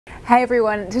Hey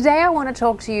everyone, today I want to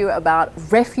talk to you about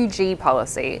refugee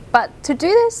policy. But to do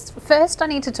this, first I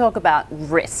need to talk about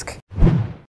risk.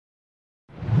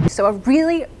 So a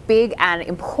really big and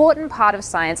important part of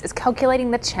science is calculating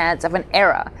the chance of an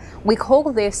error. We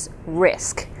call this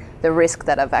risk. The risk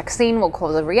that a vaccine will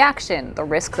cause a reaction, the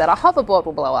risk that a hoverboard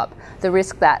will blow up, the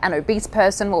risk that an obese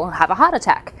person will have a heart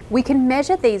attack. We can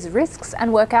measure these risks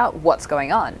and work out what's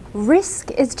going on. Risk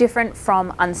is different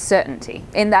from uncertainty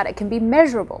in that it can be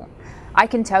measurable. I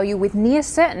can tell you with near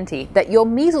certainty that your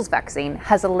measles vaccine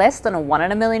has a less than a 1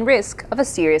 in a million risk of a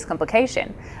serious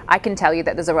complication. I can tell you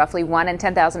that there's a roughly 1 in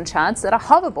 10,000 chance that a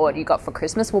hoverboard you got for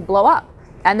Christmas will blow up,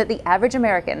 and that the average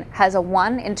American has a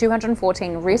 1 in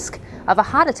 214 risk of a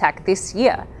heart attack this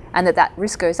year, and that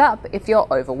risk goes up if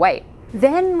you're overweight.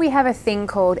 Then we have a thing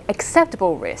called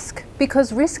acceptable risk,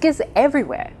 because risk is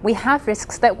everywhere. We have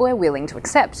risks that we're willing to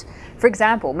accept. For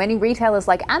example, many retailers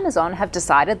like Amazon have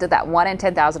decided that 1 in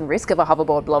 10,000 risk of a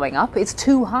hoverboard blowing up is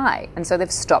too high, and so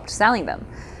they've stopped selling them.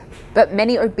 But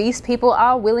many obese people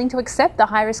are willing to accept the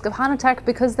high risk of heart attack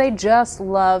because they just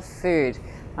love food.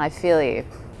 I feel you.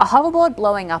 A hoverboard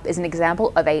blowing up is an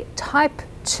example of a type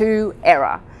 2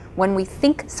 error, when we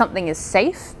think something is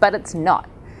safe, but it's not.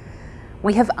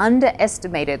 We have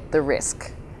underestimated the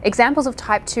risk. Examples of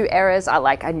type 2 errors are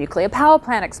like a nuclear power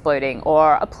plant exploding,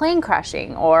 or a plane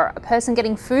crashing, or a person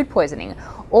getting food poisoning,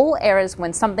 all errors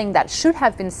when something that should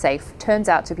have been safe turns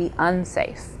out to be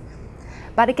unsafe.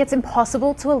 But it gets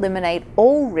impossible to eliminate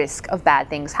all risk of bad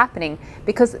things happening,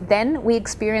 because then we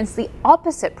experience the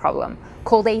opposite problem,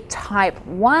 called a type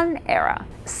 1 error.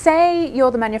 Say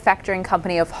you're the manufacturing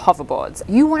company of hoverboards.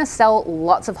 You want to sell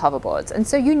lots of hoverboards, and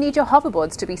so you need your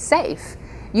hoverboards to be safe.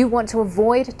 You want to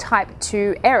avoid type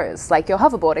 2 errors, like your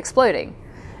hoverboard exploding.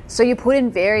 So you put in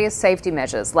various safety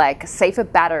measures like safer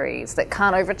batteries that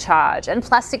can't overcharge and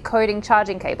plastic coating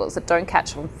charging cables that don't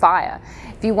catch on fire.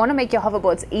 If you want to make your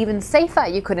hoverboards even safer,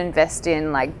 you could invest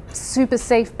in like super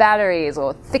safe batteries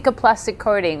or thicker plastic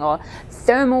coating or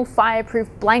thermal fireproof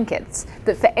blankets.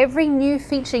 But for every new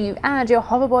feature you add, your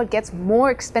hoverboard gets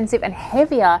more expensive and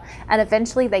heavier, and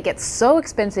eventually they get so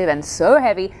expensive and so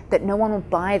heavy that no one will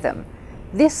buy them.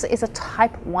 This is a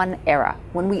type 1 error,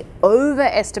 when we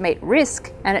overestimate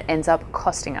risk and it ends up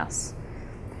costing us.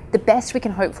 The best we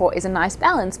can hope for is a nice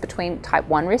balance between type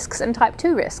 1 risks and type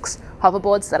 2 risks.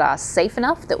 Hoverboards that are safe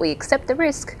enough that we accept the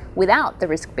risk without the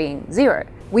risk being zero.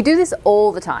 We do this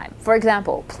all the time. For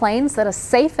example, planes that are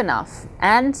safe enough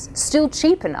and still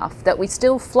cheap enough that we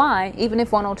still fly even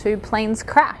if 1 or 2 planes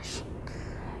crash.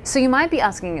 So you might be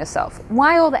asking yourself,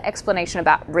 why all the explanation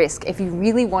about risk if you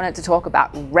really wanted to talk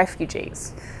about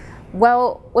refugees?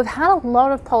 Well, we've had a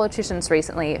lot of politicians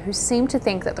recently who seem to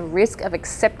think that the risk of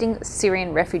accepting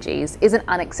Syrian refugees is an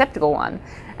unacceptable one,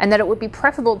 and that it would be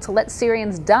preferable to let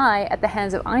Syrians die at the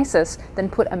hands of ISIS than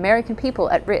put American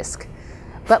people at risk.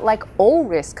 But like all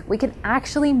risk, we can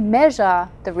actually measure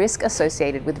the risk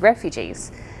associated with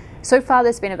refugees. So far,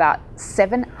 there's been about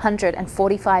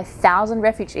 745,000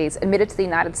 refugees admitted to the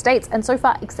United States, and so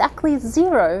far exactly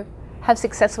 0 have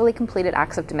successfully completed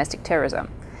acts of domestic terrorism.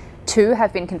 2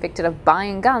 have been convicted of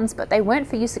buying guns, but they weren't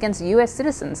for use against US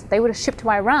citizens. They were shipped to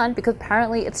Iran because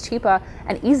apparently it's cheaper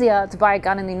and easier to buy a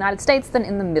gun in the United States than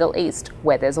in the Middle East,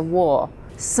 where there's a war.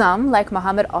 Some, like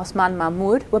Mohammed Osman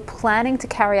Mahmoud, were planning to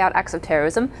carry out acts of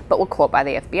terrorism, but were caught by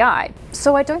the FBI.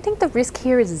 So I don't think the risk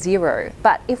here is 0,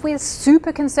 but if we're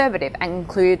super conservative and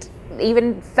include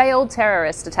even failed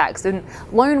terrorist attacks and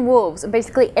lone wolves and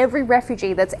basically every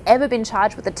refugee that's ever been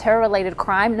charged with a terror-related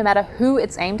crime, no matter who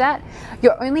it's aimed at,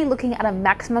 you're only looking at a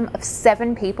maximum of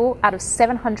 7 people out of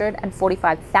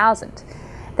 745,000.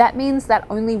 That means that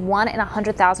only 1 in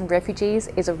 100,000 refugees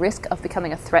is a risk of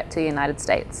becoming a threat to the United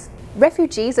States.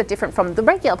 Refugees are different from the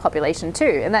regular population too,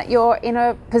 in that you're in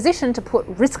a position to put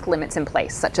risk limits in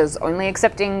place, such as only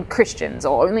accepting Christians,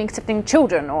 or only accepting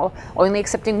children, or only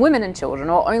accepting women and children,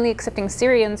 or only accepting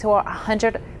Syrians who are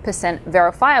 100%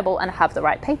 verifiable and have the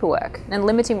right paperwork, and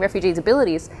limiting refugees'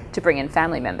 abilities to bring in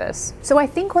family members. So I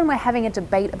think when we're having a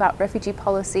debate about refugee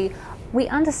policy, we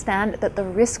understand that the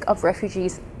risk of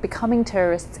refugees becoming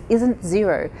terrorists isn't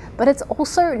 0, but it's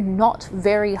also not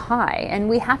very high, and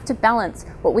we have to balance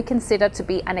what we consider to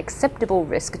be an acceptable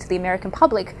risk to the American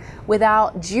public with our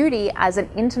duty as an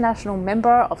international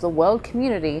member of the world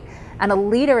community and a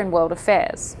leader in world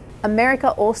affairs.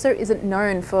 America also isn't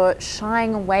known for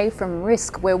shying away from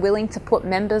risk. We're willing to put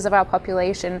members of our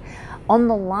population on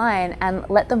the line and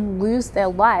let them lose their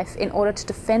life in order to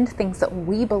defend things that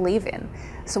we believe in.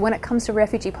 So when it comes to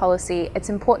refugee policy, it's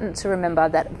important to remember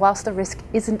that whilst the risk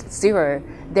isn't 0,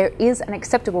 there is an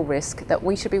acceptable risk that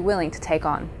we should be willing to take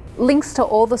on. Links to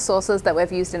all the sources that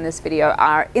we've used in this video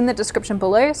are in the description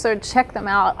below, so check them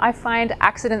out. I find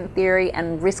accident theory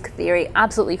and risk theory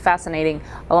absolutely fascinating,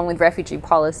 along with refugee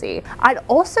policy. I'd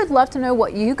also love to know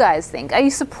what you guys think. Are you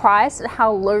surprised at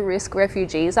how low risk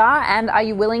refugees are, and are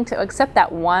you willing to accept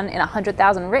that 1 in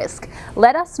 100,000 risk?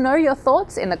 Let us know your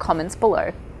thoughts in the comments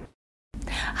below.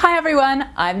 Hi everyone,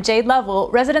 I'm Jayde Lovell,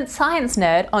 resident science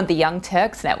nerd on the Young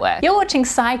Turks Network. You're watching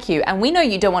ScIQ and we know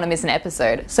you don't want to miss an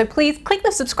episode, so please click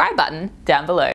the subscribe button down below.